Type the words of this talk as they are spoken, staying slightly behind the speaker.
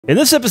In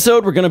this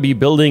episode, we're going to be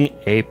building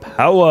a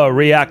Powah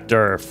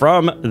reactor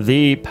from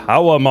the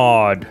Powah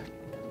mod.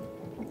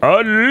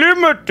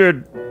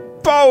 Unlimited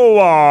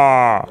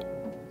Powah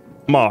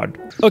mod.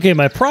 Okay,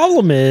 my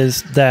problem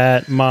is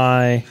that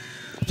my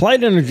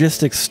applied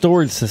energistics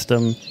storage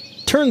system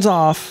turns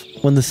off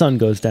when the sun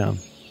goes down.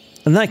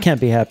 And that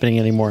can't be happening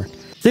anymore.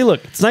 See,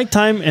 look, it's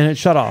nighttime and it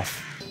shut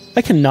off.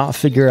 I cannot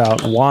figure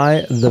out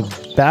why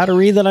the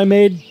battery that I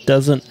made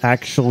doesn't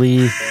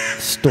actually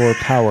store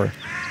power.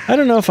 I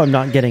don't know if I'm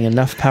not getting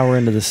enough power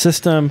into the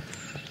system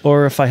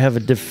or if I have a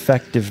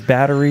defective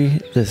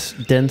battery, this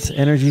dense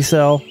energy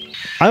cell.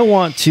 I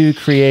want to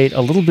create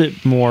a little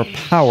bit more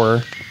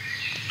power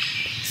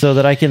so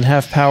that I can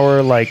have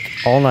power like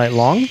all night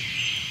long.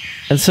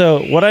 And so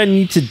what I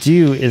need to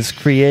do is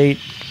create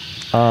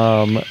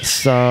some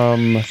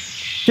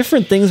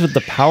different things with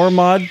the power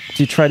mod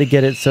to try to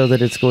get it so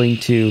that it's going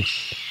to,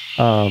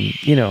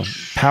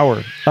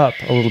 power up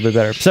a little bit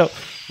better. So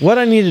what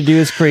I need to do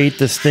is create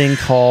this thing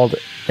called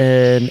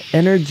an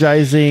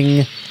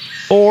energizing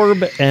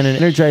orb and an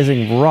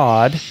energizing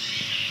rod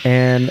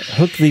and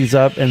hook these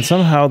up, and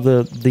somehow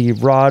the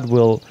rod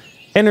will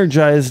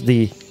energize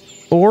the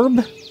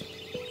orb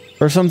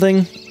or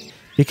something.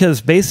 Because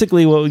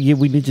basically what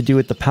we need to do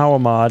with the Powah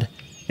mod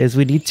is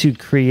we need to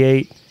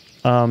create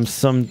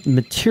some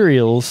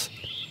materials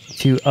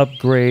to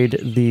upgrade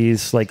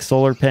these like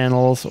solar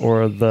panels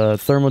or the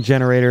thermal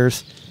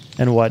generators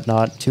and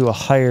whatnot to a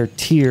higher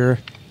tier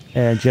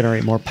and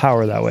generate more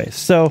power that way.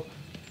 So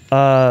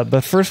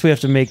but first we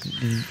have to make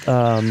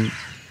a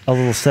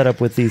little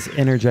setup with these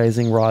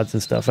energizing rods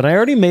and stuff. And I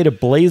already made a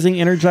blazing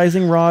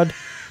energizing rod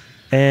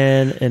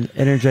and an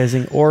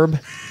energizing orb.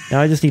 Now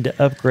I just need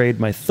to upgrade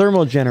my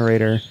thermal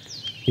generator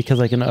because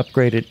I can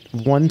upgrade it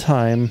one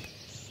time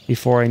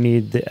before I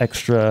need the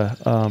extra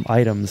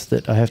items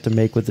that I have to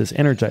make with this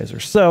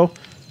energizer. So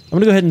I'm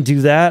going to go ahead and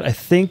do that. I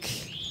think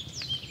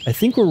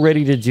we're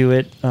ready to do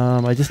it.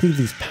 I just need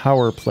these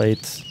power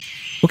plates.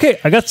 Okay,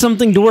 I got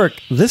something to work.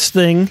 This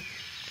thing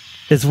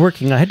is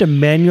working. I had to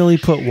manually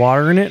put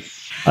water in it.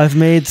 I've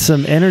made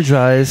some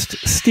energized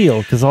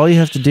steel because all you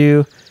have to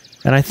do,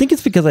 and I think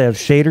it's because I have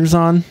shaders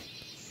on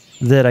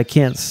that I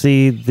can't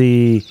see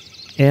the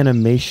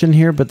animation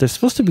here, but there's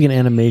supposed to be an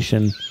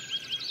animation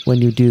when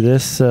you do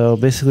this. So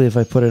basically if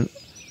I put in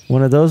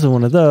one of those and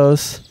one of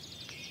those,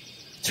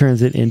 it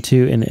turns it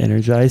into an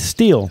energized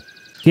steel.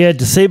 Yeah, I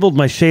disabled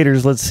my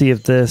shaders. Let's see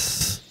if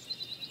this...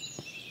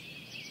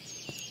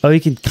 Oh, you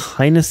can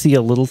kind of see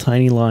a little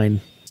tiny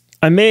line.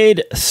 I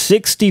made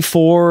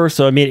 64,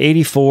 so I made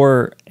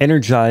 84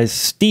 energized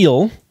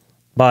steel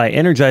by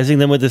energizing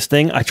them with this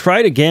thing. I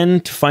tried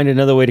again to find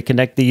another way to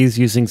connect these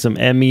using some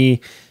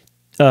ME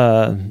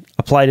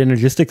applied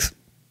energistics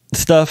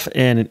stuff,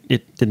 and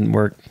it didn't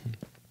work.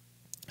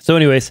 So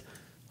anyways,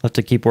 I'll have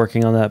to keep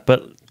working on that.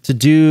 But to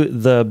do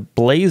the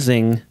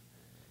blazing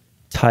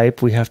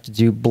type, we have to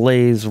do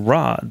blaze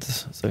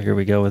rods. So here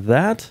we go with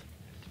that.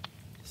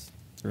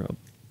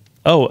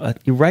 Oh,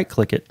 you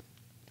right-click it.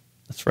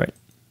 That's right.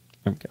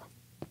 There we go.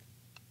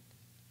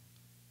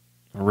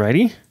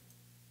 Alrighty.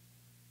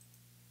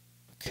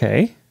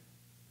 Okay.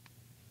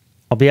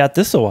 I'll be at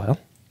this a while.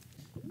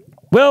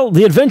 Well,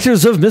 the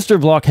adventures of Mr.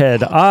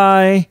 Blockhead.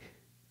 I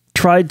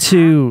tried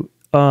to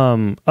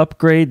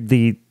upgrade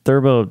the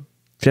thermo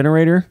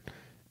generator,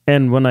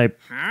 and when I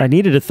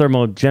needed a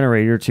thermo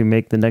generator to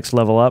make the next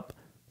level up,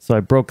 so I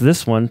broke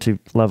this one to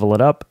level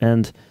it up,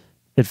 and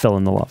it fell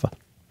in the lava.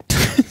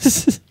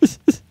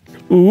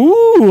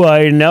 Ooh,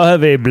 I now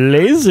have a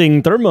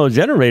blazing thermo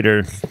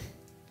generator.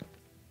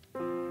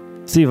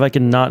 See if I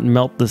can not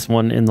melt this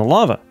one in the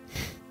lava.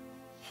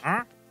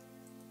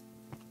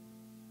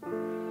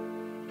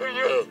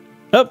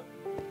 Oh,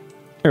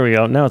 here we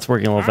go. Now it's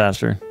working a little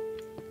faster.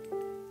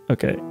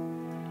 Okay.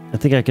 I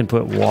think I can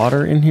put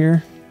water in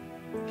here.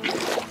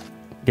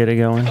 Get it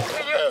going.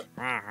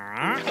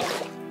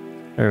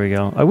 There we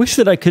go. I wish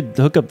that I could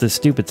hook up this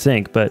stupid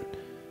sink, but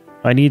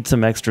I need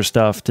some extra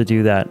stuff to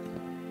do that.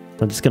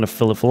 I'm just going to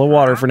fill it full of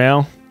water for now.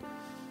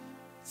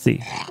 Let's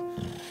see.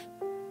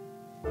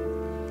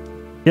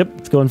 Yep,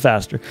 it's going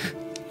faster.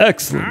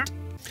 Excellent.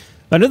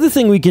 Another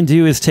thing we can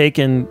do is take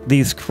in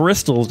these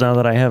crystals, now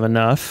that I have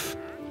enough,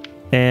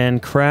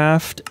 and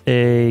craft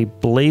a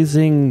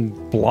blazing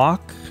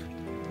block,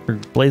 or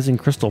blazing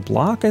crystal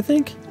block, I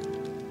think?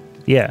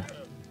 Yeah.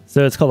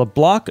 So it's called a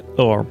block,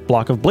 or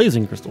block of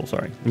blazing crystal,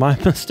 sorry. My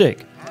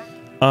mistake.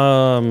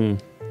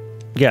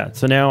 Yeah,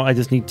 so now I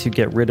just need to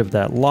get rid of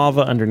that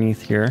lava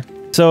underneath here.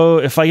 So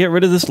if I get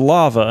rid of this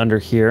lava under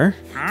here,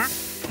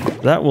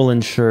 that will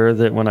ensure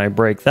that when I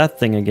break that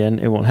thing again,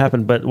 it won't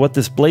happen. But what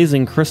this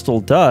blazing crystal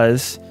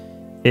does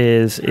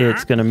is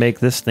it's going to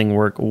make this thing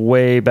work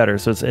way better.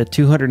 So it's at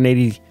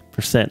 280%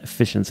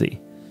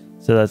 efficiency.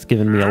 So that's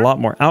giving me a lot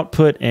more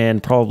output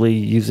and probably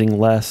using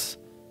less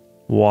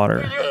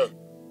water.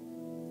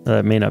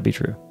 That may not be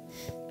true.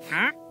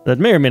 That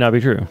may or may not be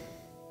true.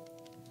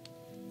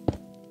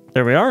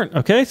 There we are.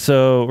 Okay,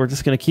 so we're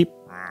just going to keep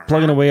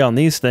plugging away on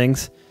these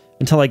things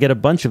until I get a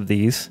bunch of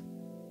these,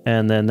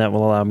 and then that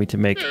will allow me to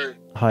make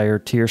higher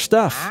tier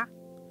stuff.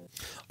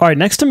 All right,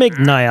 next to make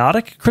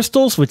niotic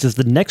crystals, which is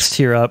the next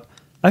tier up,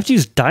 I have to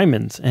use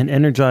diamonds and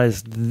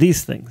energize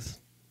these things.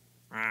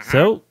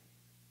 So,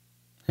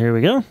 here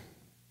we go.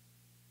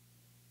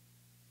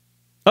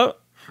 Oh,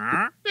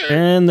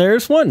 and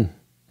there's one.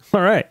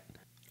 All right.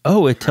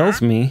 Oh, it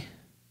tells me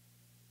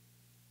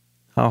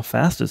how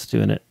fast it's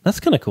doing it. That's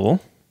kind of cool.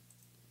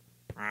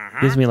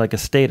 Gives me like a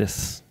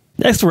status.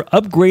 Next, we're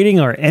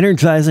upgrading our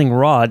energizing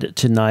rod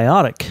to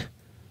niotic.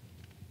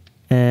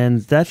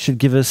 And that should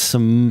give us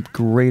some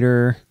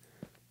greater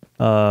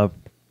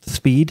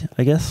speed,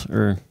 I guess,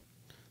 or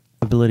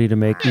ability to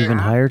make even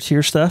higher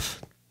tier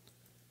stuff.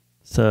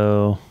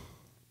 So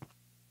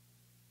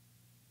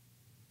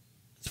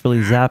it's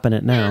really zapping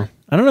it now.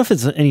 I don't know if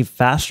it's any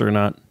faster or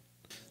not.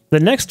 The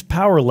next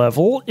power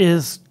level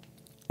is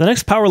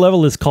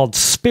called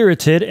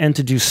Spirited, and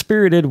to do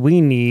Spirited,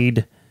 we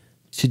need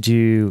to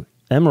do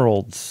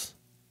emeralds.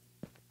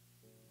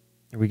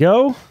 There we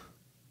go.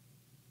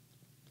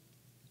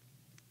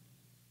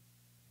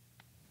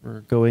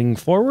 We're going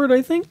forward,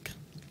 I think.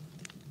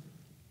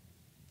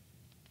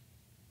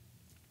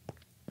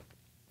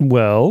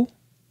 Well,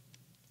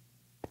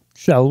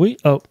 shall we?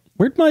 Oh,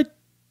 where'd my...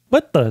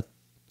 What the...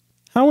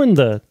 How in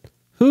the...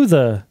 Who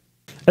the...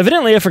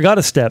 Evidently, I forgot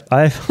a step.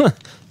 I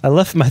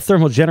left my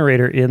thermal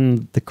generator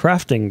in the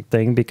crafting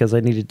thing because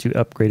I needed to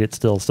upgrade it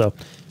still. So,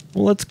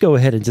 well, let's go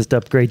ahead and just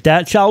upgrade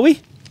that, shall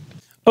we?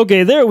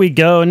 Okay, there we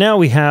go. Now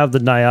we have the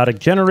niotic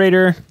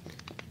generator.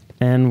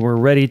 And we're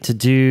ready to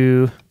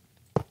do...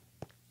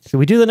 Should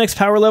we do the next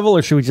power level,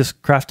 or should we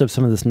just craft up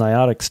some of this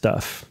niotic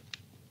stuff?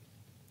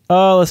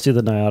 Let's do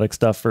the niotic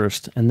stuff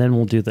first, and then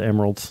we'll do the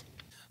emeralds.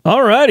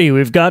 Alrighty,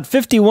 we've got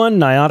 51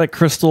 niotic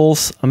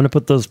crystals. I'm going to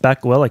put those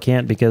back. Well, I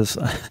can't because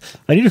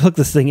I need to hook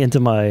this thing into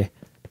my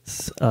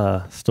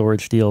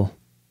storage deal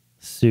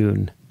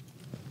soon.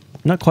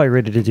 I'm not quite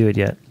ready to do it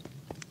yet.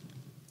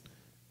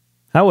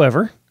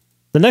 However,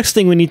 the next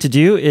thing we need to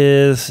do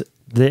is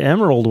the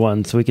emerald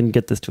one, so we can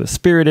get this to a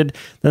spirited.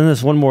 Then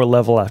there's one more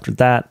level after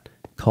that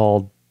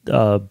called...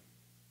 I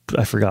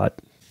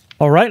forgot.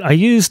 All right, I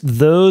used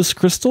those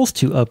crystals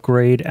to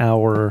upgrade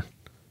our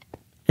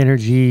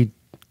energizing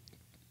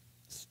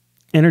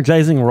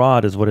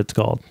rod is what it's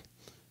called.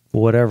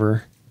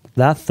 Whatever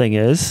that thing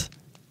is,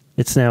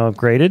 it's now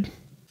upgraded.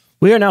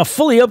 We are now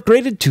fully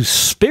upgraded to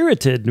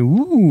Spirited.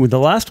 Ooh, the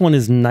last one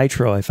is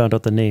Nitro. I found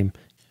out the name.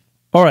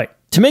 All right,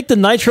 to make the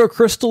Nitro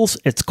crystals,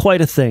 it's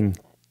quite a thing.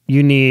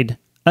 You need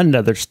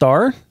another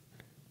star,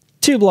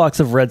 2 blocks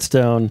of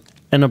redstone,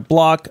 and a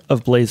block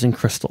of blazing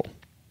crystal.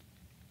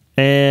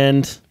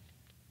 And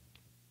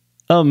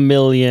a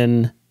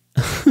million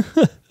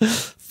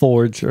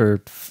forge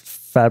or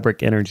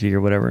fabric energy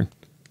or whatever.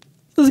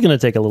 This is going to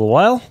take a little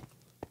while,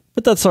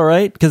 but that's all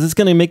right because it's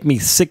going to make me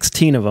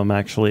 16 of them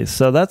actually.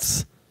 So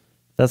that's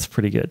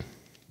pretty good.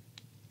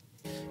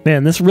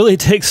 Man, this really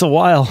takes a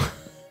while.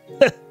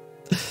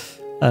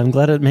 I'm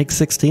glad it makes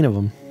 16 of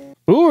them.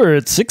 Ooh, we're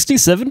at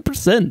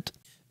 67%,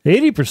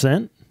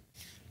 80%.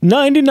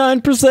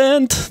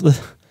 99%!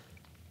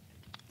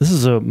 This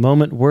is a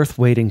moment worth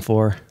waiting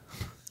for.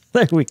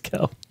 There we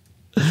go.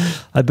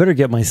 I better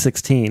get my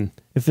 16.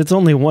 If it's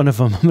only one of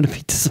them, I'm going to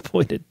be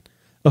disappointed.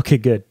 Okay,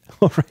 good.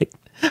 All right.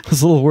 I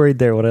was a little worried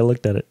there when I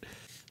looked at it.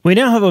 We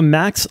now have a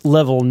max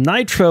level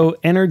Nitro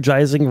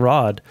energizing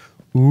rod.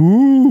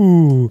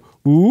 Ooh,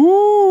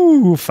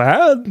 ooh,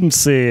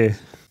 fancy.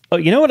 Oh,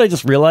 you know what I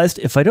just realized?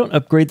 If I don't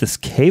upgrade this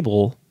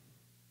cable...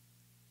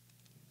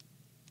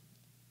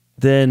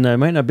 then I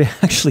might not be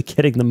actually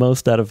getting the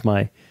most out of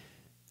my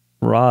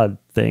rod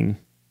thing.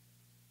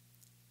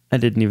 I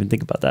didn't even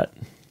think about that.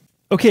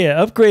 Okay,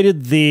 I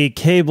upgraded the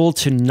cable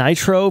to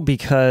Nitro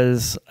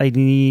because I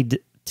need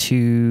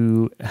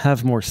to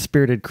have more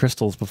spirited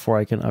crystals before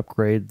I can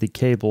upgrade the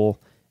cable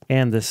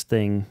and this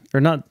thing.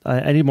 Or not,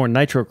 I need more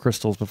Nitro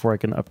crystals before I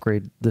can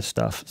upgrade this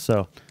stuff.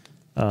 So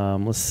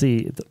let's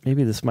see,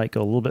 maybe this might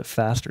go a little bit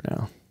faster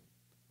now.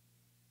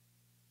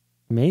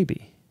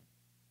 Maybe.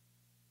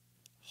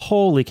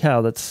 Holy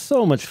cow, that's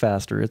so much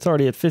faster. It's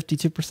already at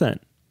 52%.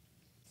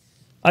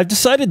 I've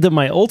decided that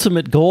my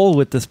ultimate goal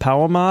with this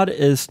Powah mod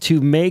is to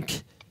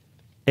make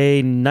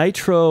a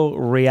Nitro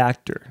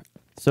Reactor.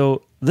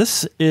 So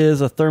this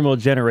is a thermal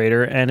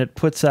generator, and it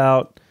puts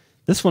out,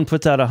 this one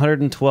puts out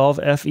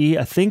 112 FE.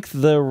 I think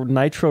the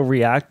Nitro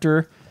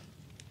Reactor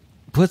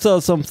puts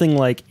out something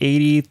like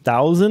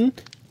 80,000.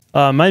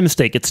 My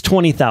mistake, it's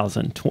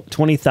 20,000.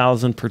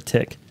 20,000 per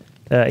tick.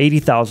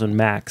 80,000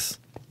 max.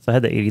 So I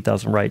had the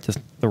 80,000 right, just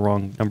the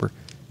wrong number.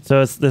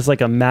 So there's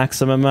like a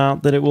maximum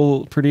amount that it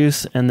will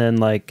produce, and then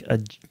like a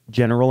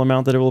general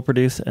amount that it will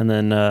produce, and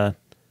then,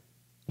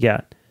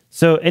 yeah.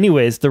 So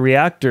anyways, the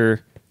reactor,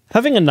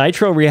 having a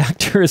Nitro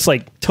Reactor is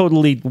like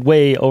totally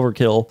way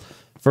overkill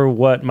for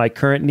what my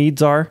current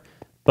needs are.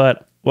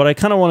 But what I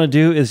kind of want to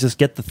do is just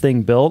get the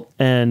thing built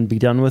and be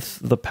done with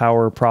the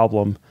power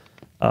problem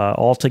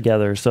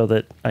altogether so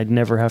that I'd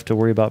never have to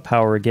worry about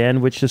power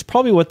again, which is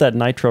probably what that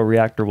Nitro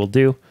Reactor will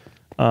do.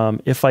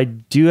 If I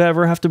do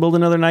ever have to build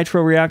another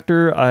Nitro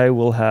Reactor, I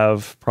will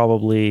have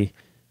probably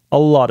a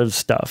lot of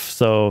stuff.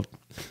 So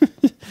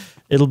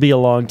it'll be a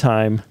long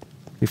time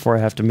before I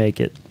have to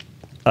make it.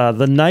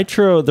 The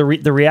nitro, the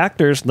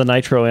reactors, the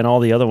nitro and all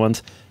the other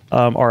ones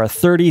are a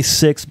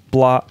 36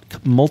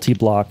 block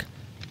multi-block.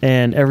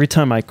 And every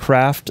time I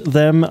craft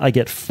them, I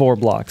get 4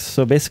 blocks.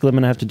 So basically I'm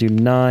going to have to do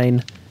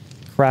 9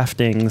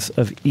 craftings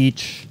of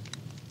each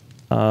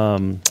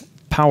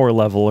power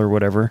level or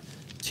whatever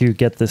to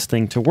get this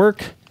thing to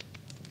work.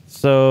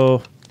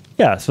 So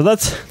yeah, so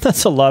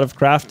that's a lot of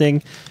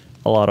crafting,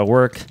 a lot of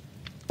work.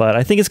 But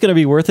I think it's going to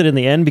be worth it in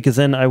the end, because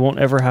then I won't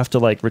ever have to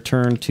like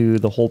return to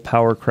the whole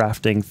power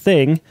crafting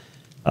thing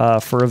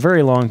for a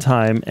very long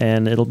time,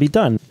 and it'll be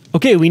done.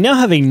 Okay, we now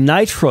have a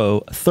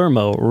Nitro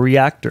Thermo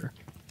Reactor.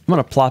 I'm going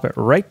to plop it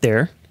right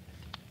there,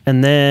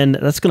 and then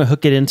that's going to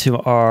hook it into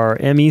our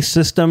ME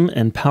system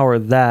and power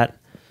that.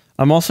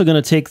 I'm also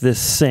going to take this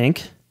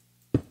sink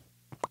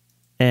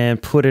and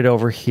put it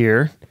over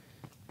here.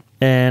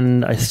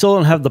 And I still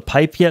don't have the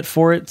pipe yet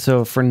for it,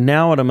 so for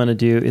now what I'm going to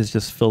do is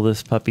just fill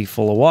this puppy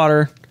full of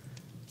water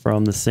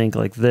from the sink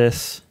like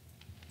this.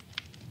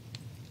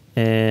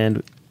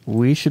 And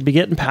we should be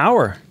getting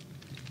power.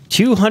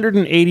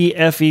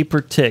 280 FE per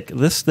tick.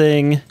 This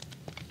thing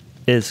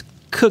is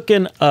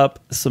cooking up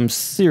some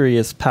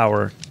serious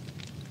power.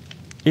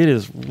 It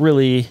is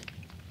really,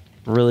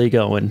 really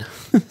going.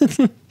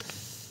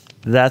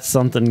 That's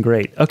something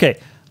great. Okay,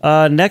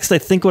 next I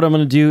think what I'm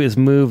going to do is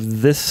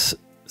move this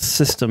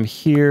system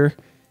here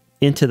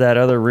into that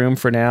other room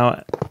for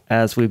now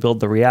as we build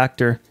the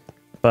reactor.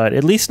 But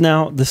at least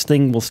now this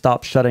thing will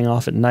stop shutting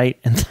off at night,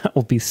 and that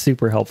will be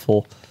super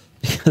helpful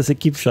because it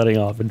keeps shutting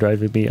off and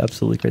driving me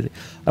absolutely crazy.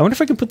 I wonder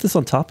if I can put this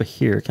on top of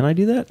here. Can I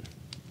do that?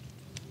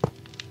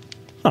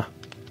 Huh.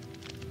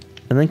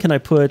 And then can I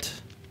put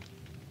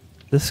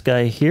this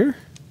guy here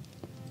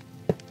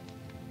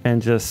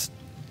and just,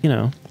 you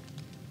know,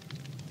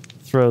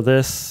 throw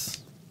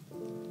this.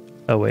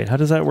 Oh wait, how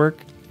does that work?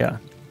 Yeah.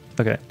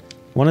 Okay.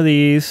 One of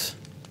these,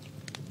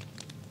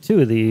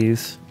 2 of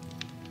these,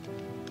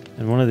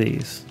 and 1 of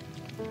these.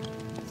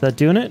 Is that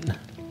doing it?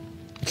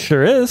 It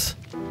sure is.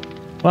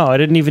 Wow, I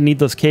didn't even need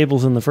those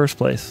cables in the first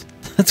place.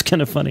 That's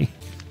kind of funny.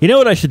 You know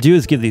what I should do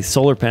is give these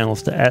solar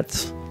panels to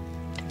Etz.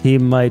 He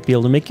might be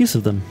able to make use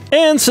of them.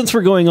 And since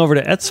we're going over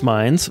to Etz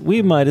Mines,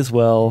 we might as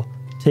well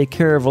take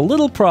care of a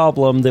little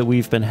problem that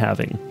we've been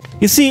having.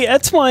 You see,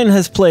 Etz Mine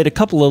has played a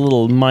couple of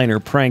little minor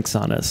pranks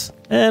on us,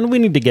 and we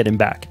need to get him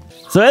back.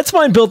 So Etz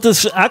Mine built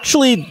this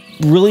actually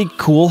really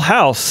cool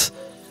house.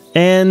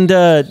 And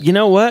you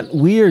know what?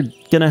 We're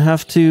gonna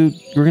have to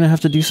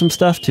do some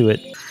stuff to it.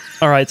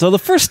 All right, so the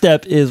first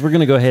step is we're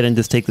gonna go ahead and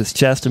just take this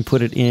chest and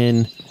put it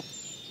in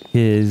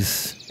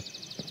his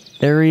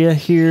area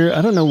here.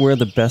 I don't know where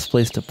the best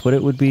place to put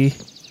it would be.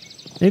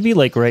 Maybe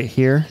like right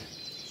here.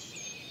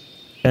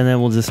 And then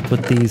we'll just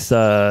put these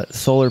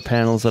solar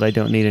panels that I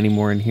don't need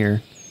anymore in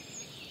here.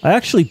 I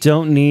actually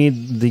don't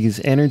need these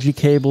energy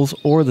cables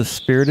or the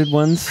spirited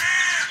ones.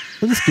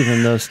 We'll just give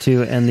him those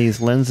 2, and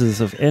these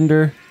lenses of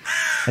Ender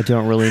I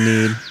don't really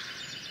need.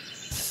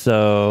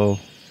 So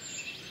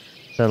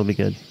that'll be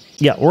good.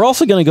 Yeah, we're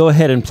also going to go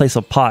ahead and place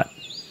a pot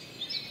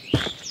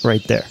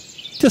right there.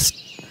 Just,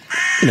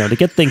 you know, to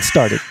get things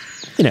started.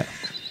 You know,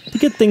 to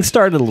get things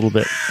started a little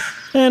bit.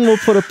 And we'll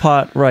put a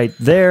pot right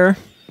there.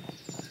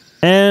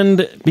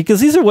 And because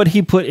these are what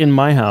he put in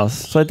my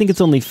house, so I think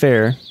it's only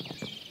fair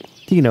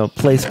to, you know,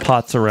 place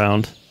pots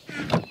around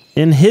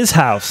in his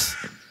house.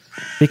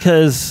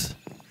 Because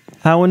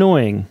how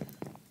annoying.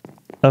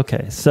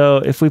 Okay, so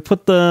if we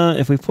put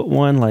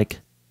one like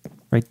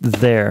right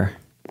there,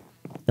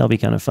 that'll be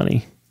kind of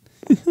funny.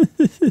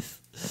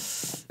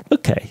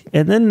 Okay,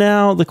 and then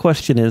now the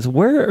question is,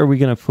 where are we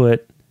going to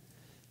put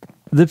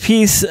the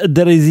piece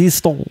de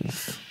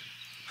resistance?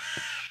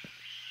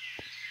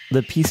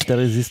 The piece de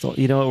resistance.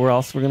 You know what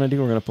else we're going to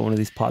do? We're going to put one of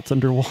these pots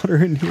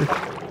underwater in here.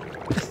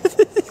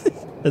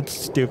 That's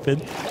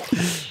stupid.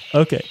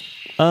 Okay.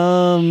 Where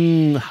are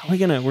we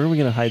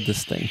gonna hide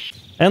this thing?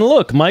 And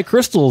look, my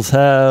crystals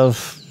have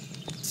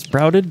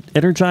sprouted,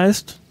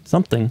 energized,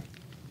 something.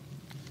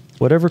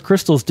 Whatever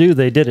crystals do,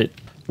 they did it.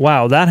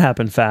 Wow, that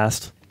happened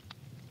fast.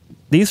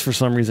 These, for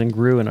some reason,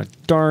 grew in a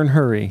darn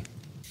hurry.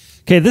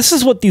 Okay, this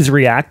is what these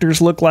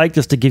reactors look like,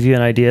 just to give you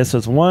an idea. So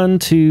it's 1,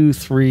 2,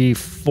 3,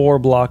 4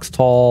 blocks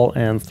tall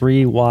and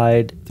 3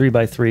 wide, 3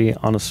 by 3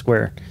 on a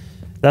square.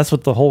 That's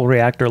what the whole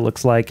reactor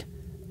looks like.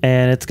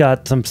 And it's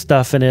got some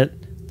stuff in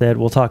it that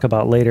we'll talk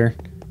about later.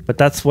 But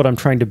that's what I'm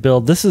trying to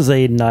build. This is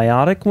a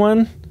niotic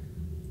one.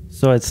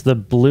 So it's the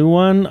blue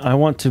one. I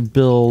want to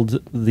build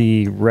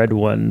the red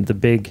one, the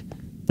big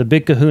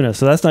kahuna.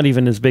 So that's not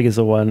even as big as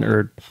the one,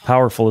 or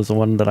powerful as the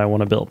one that I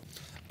want to build.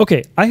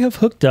 Okay, I have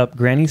hooked up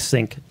Granny's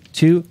sink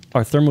to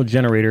our thermal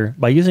generator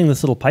by using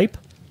this little pipe.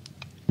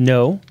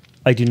 No,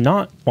 I do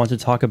not want to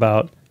talk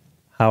about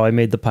how I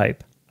made the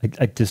pipe.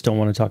 I just don't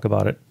want to talk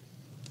about it.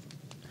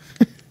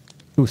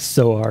 It was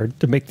so hard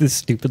to make this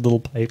stupid little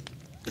pipe.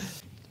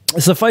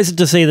 Suffice it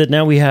to say that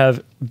now we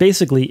have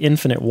basically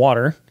infinite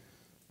water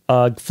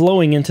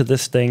flowing into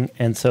this thing,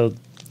 and so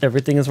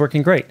everything is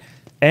working great.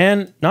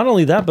 And not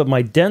only that, but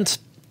my dense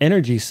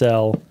energy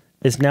cell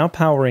is now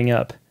powering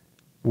up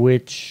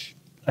which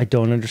I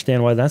don't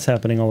understand why that's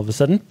happening all of a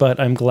sudden, but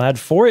I'm glad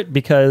for it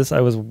because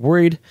I was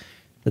worried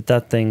that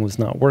that thing was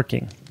not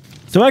working.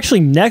 So actually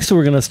next what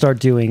we're going to start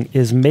doing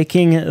is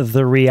making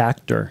the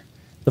reactor.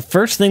 The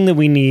first thing that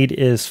we need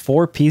is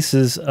 4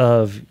 pieces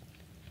of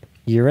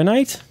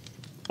uranite.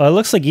 It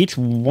looks like each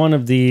one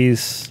of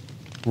these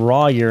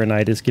raw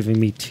uranite is giving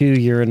me 2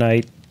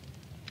 uranites.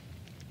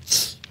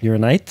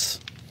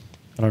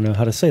 I don't know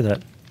how to say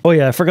that. Oh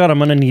yeah, I forgot I'm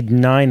going to need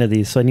 9 of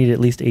these, so I need at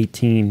least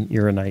 18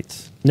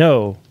 uranites.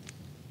 No.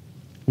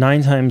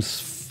 9 times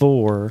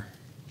 4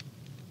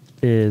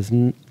 is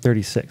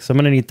 36. So I'm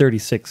going to need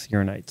 36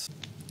 uranites.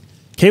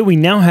 Okay, we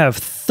now have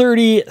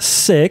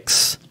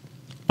 36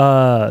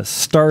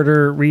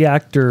 starter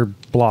reactor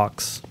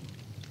blocks.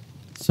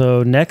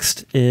 So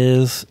next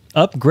is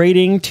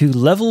upgrading to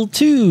level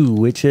 2,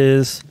 which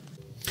is...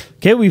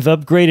 Okay, we've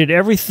upgraded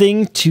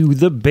everything to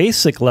the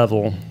basic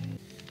level.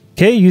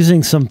 Okay,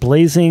 using some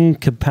blazing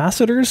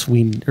capacitors,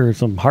 or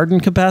some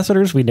hardened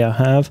capacitors, we now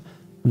have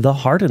the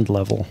hardened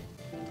level.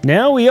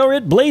 Now we are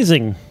at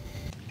blazing.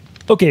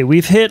 Okay,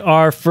 we've hit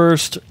our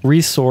first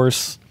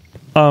resource.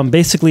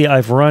 Basically,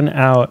 I've run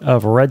out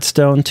of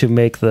redstone to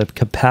make the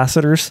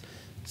capacitors.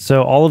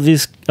 So all of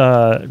these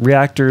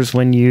reactors,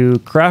 when you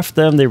craft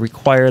them, they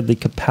require the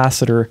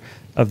capacitor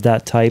of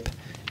that type.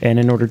 And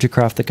in order to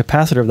craft the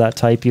capacitor of that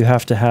type, you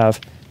have to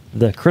have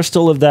the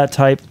crystal of that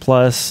type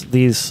plus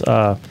these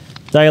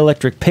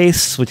dielectric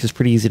pastes, which is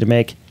pretty easy to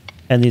make,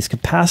 and these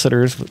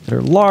capacitors that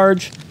are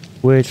large,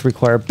 which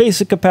require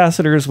basic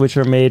capacitors, which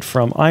are made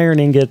from iron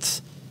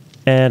ingots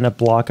and a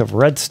block of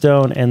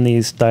redstone and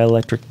these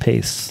dielectric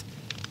pastes.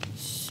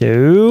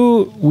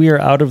 So we are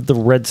out of the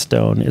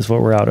redstone is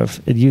what we're out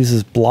of. It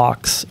uses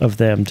blocks of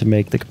them to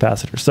make the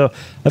capacitor. So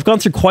I've gone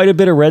through quite a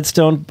bit of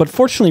redstone, but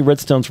fortunately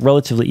redstone's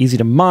relatively easy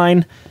to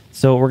mine.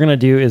 So what we're going to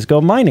do is go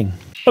mining.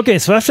 Okay,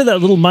 so after that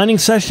little mining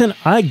session,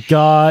 I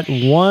got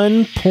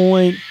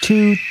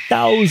 1.2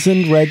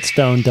 thousand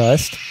redstone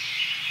dust,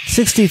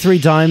 63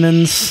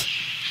 diamonds,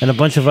 and a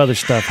bunch of other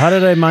stuff. How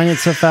did I mine it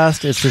so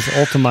fast? It's this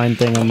ultimine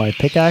thing on my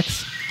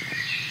pickaxe.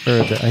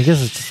 I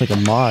guess it's just like a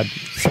mod.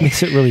 It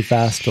makes it really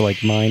fast to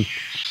like mine.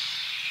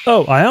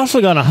 Oh, I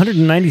also got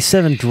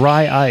 197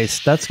 dry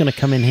ice. That's going to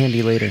come in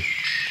handy later.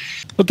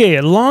 Okay,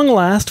 at long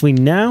last, we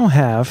now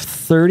have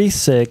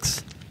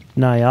 36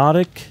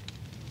 niotic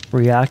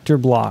reactor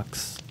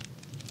blocks.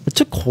 It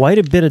took quite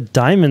a bit of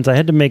diamonds. I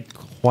had to make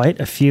quite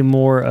a few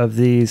more of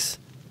these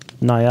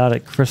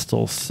niotic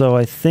crystals. So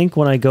I think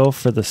when I go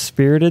for the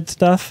spirited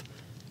stuff,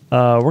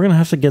 we're going to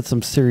have to get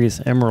some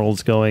serious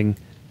emeralds going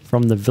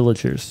from the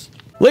villagers.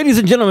 Ladies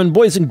and gentlemen,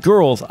 boys and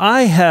girls,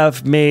 I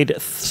have made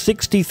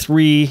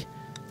 63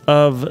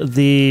 of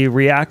the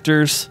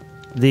reactors,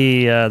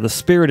 the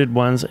spirited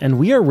ones, and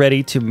we are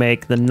ready to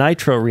make the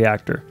nitro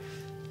reactor.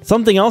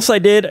 Something else I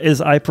did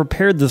is I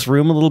prepared this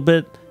room a little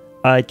bit.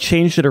 I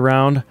changed it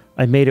around.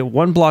 I made it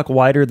 1 block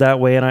wider that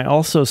way, and I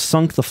also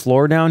sunk the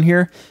floor down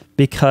here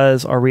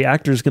because our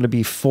reactor is going to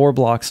be 4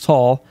 blocks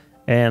tall,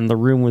 and the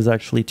room was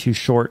actually too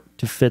short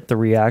to fit the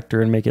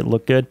reactor and make it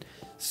look good.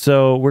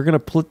 So we're going to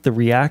put the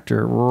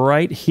reactor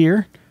right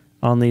here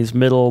on these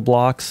middle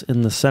blocks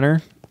in the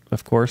center,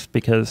 of course,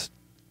 because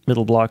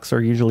middle blocks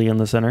are usually in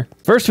the center.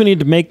 First, we need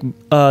to make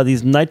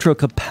these nitro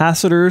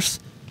capacitors.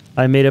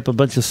 I made up a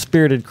bunch of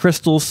spirited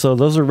crystals, so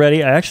those are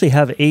ready. I actually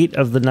have 8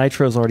 of the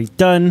nitros already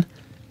done.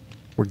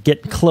 We're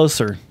getting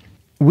closer.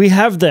 We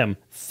have them,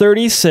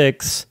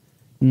 36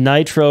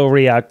 nitro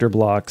reactor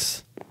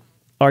blocks.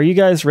 Are you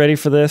guys ready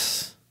for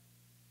this?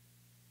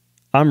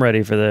 I'm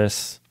ready for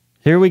this.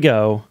 Here we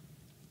go.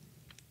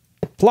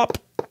 Plop.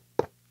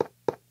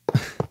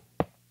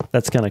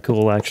 That's kind of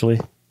cool, actually.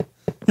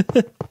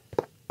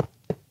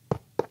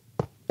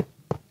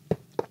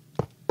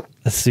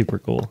 That's super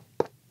cool.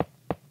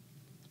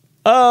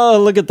 Oh,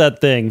 look at that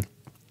thing.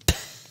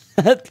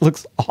 That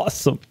looks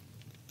awesome.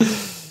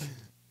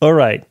 All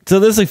right, so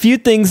there's a few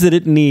things that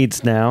it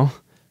needs now.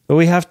 What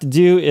we have to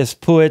do is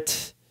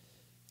put,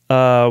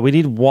 we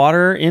need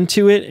water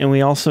into it, and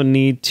we also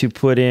need to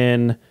put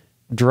in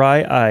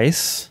dry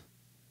ice,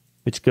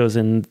 which goes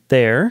in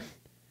there.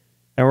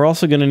 And we're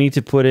also going to need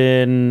to put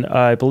in,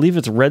 I believe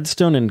it's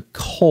redstone and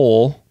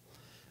coal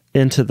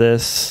into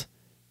this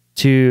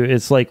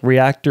it's like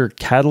reactor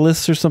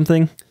catalysts or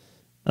something.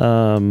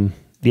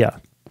 Yeah.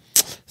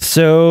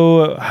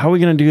 So how are we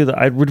going to do that?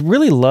 I would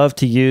really love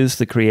to use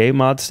the create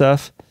mod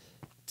stuff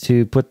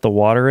to put the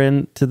water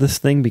into this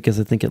thing because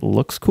I think it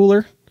looks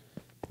cooler.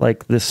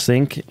 Like this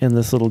sink and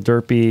this little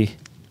derpy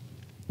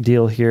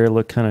deal here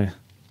look kind of,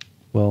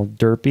 well,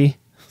 derpy.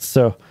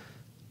 So,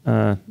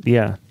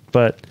 yeah.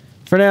 But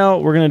for now,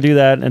 we're going to do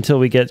that until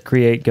we get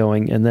create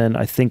going. And then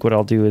I think what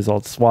I'll do is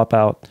I'll swap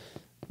out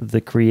the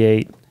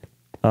create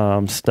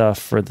stuff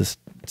for this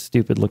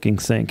stupid looking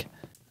sink.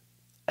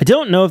 I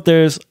don't know if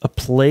there's a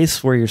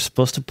place where you're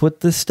supposed to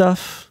put this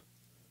stuff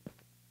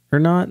or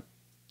not.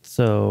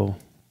 So,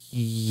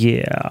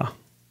 yeah.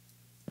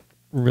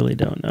 Really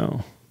don't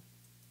know.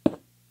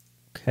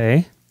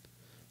 Okay.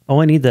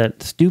 Oh, I need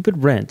that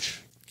stupid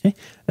wrench. Okay.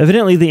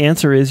 Evidently, the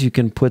answer is you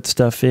can put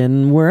stuff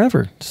in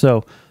wherever.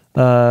 So,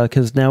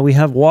 because now we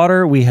have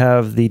water, we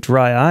have the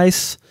dry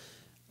ice,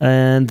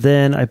 and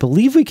then I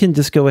believe we can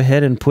just go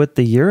ahead and put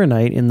the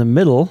uranite in the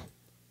middle,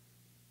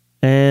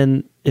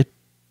 and it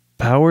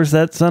powers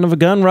that son of a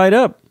gun right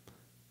up.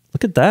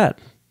 Look at that.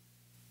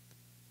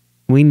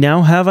 We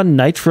now have a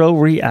nitro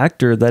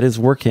reactor that is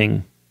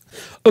working.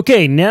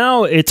 Okay,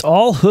 now it's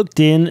all hooked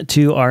in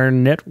to our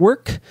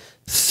network.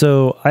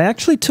 So I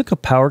actually took a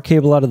power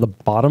cable out of the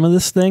bottom of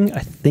this thing. I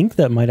think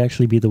that might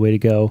actually be the way to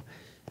go,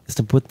 is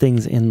to put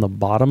things in the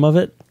bottom of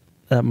it.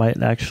 That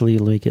might actually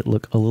make it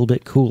look a little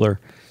bit cooler.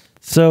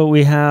 So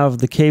we have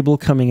the cable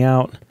coming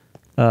out,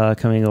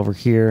 coming over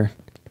here,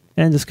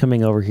 and just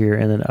coming over here,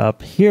 and then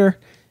up here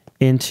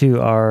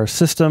into our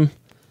system.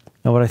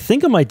 Now what I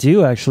think I might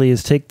do actually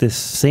is take this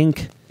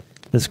sink,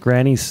 this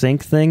Granny's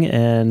sink thing,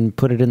 and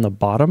put it in the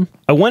bottom.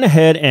 I went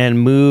ahead and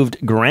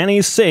moved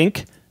Granny's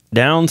sink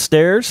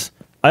downstairs.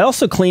 I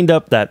also cleaned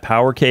up that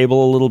power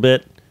cable a little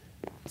bit,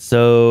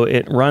 so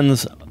it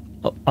runs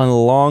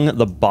along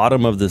the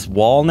bottom of this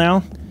wall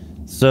now.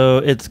 So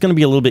it's going to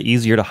be a little bit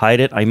easier to hide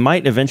it. I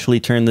might eventually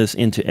turn this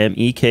into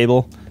ME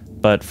cable,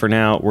 but for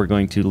now we're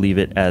going to leave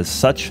it as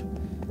such.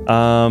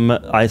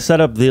 I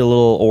set up the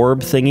little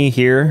orb thingy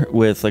here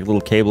with like a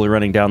little cable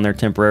running down there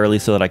temporarily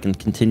so that I can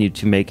continue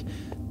to make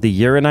the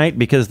uranite,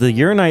 because the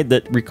uranite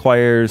that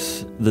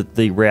requires, that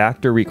the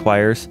reactor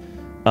requires,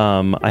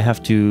 I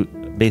have to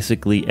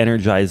basically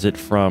energize it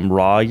from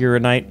raw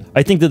uranite.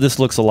 I think that this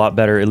looks a lot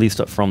better, at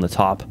least from the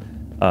top,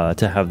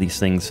 to have these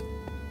things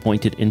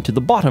pointed into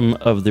the bottom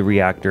of the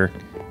reactor,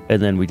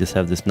 and then we just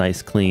have this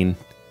nice clean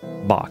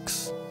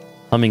box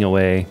humming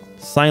away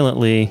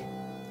silently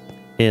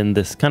in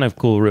this kind of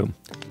cool room.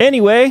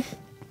 Anyway,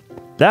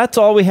 that's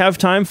all we have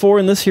time for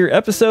in this here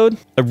episode.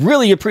 I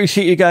really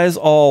appreciate you guys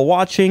all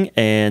watching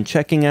and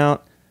checking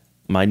out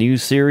my new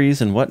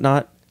series and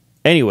whatnot.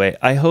 Anyway,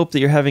 I hope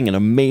that you're having an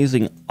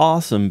amazing,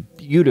 awesome,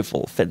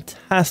 beautiful,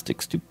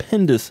 fantastic,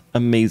 stupendous,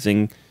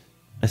 amazing,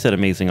 I said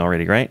amazing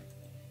already, right?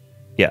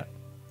 Yeah,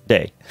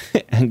 day.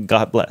 And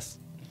God bless.